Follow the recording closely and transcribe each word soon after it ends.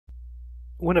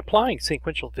When applying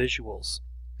sequential visuals,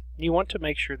 you want to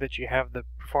make sure that you have the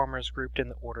performers grouped in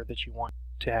the order that you want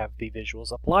to have the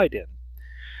visuals applied in.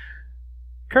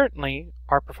 Currently,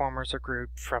 our performers are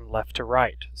grouped from left to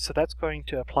right, so that's going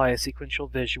to apply a sequential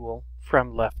visual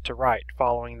from left to right,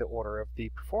 following the order of the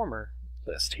performer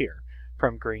list here,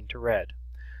 from green to red.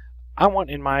 I want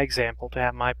in my example to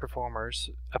have my performers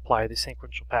apply the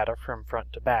sequential pattern from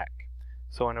front to back.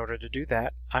 So in order to do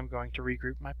that, I'm going to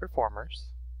regroup my performers.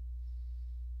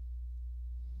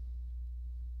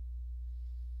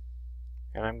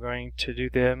 And I'm going to do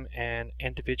them in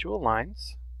individual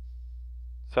lines.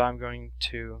 So I'm going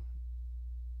to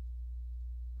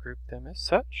group them as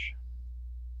such.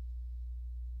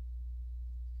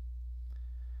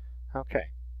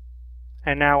 Okay.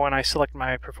 And now when I select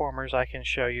my performers, I can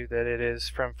show you that it is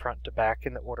from front to back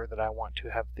in the order that I want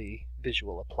to have the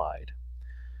visual applied.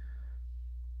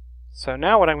 So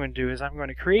now what I'm going to do is I'm going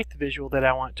to create the visual that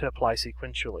I want to apply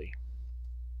sequentially.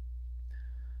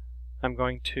 I'm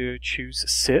going to choose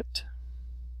Sit,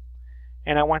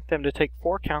 and I want them to take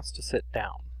 4 counts to sit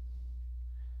down.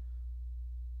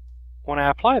 When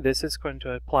I apply this, it's going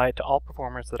to apply it to all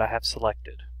performers that I have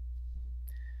selected.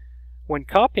 When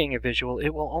copying a visual, it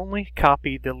will only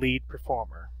copy the lead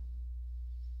performer.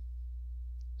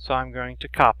 So I'm going to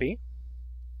copy.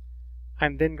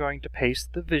 I'm then going to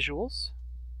paste the visuals.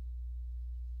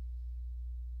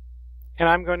 And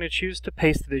I'm going to choose to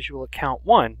paste the visual at count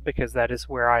 1 because that is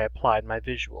where I applied my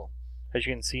visual, as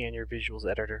you can see in your visuals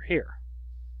editor here.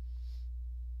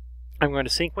 I'm going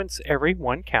to sequence every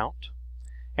 1 count,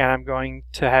 and I'm going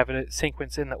to have it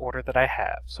sequence in the order that I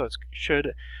have. So it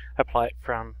should apply it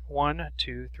from 1,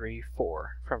 2, 3,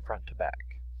 4 from front to back.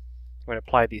 I'm going to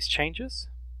apply these changes,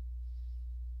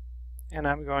 and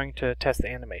I'm going to test the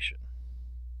animation.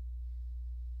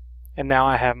 And now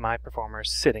I have my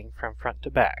performers sitting from front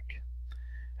to back.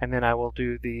 And then I will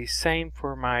do the same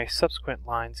for my subsequent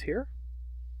lines here,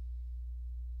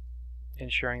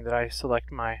 ensuring that I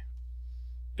select my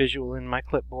visual in my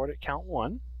clipboard at count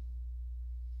 1.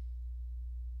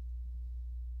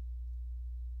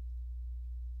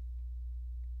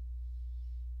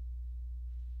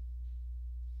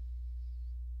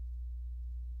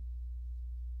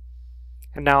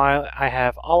 And now I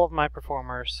have all of my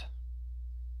performers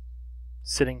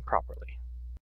sitting properly.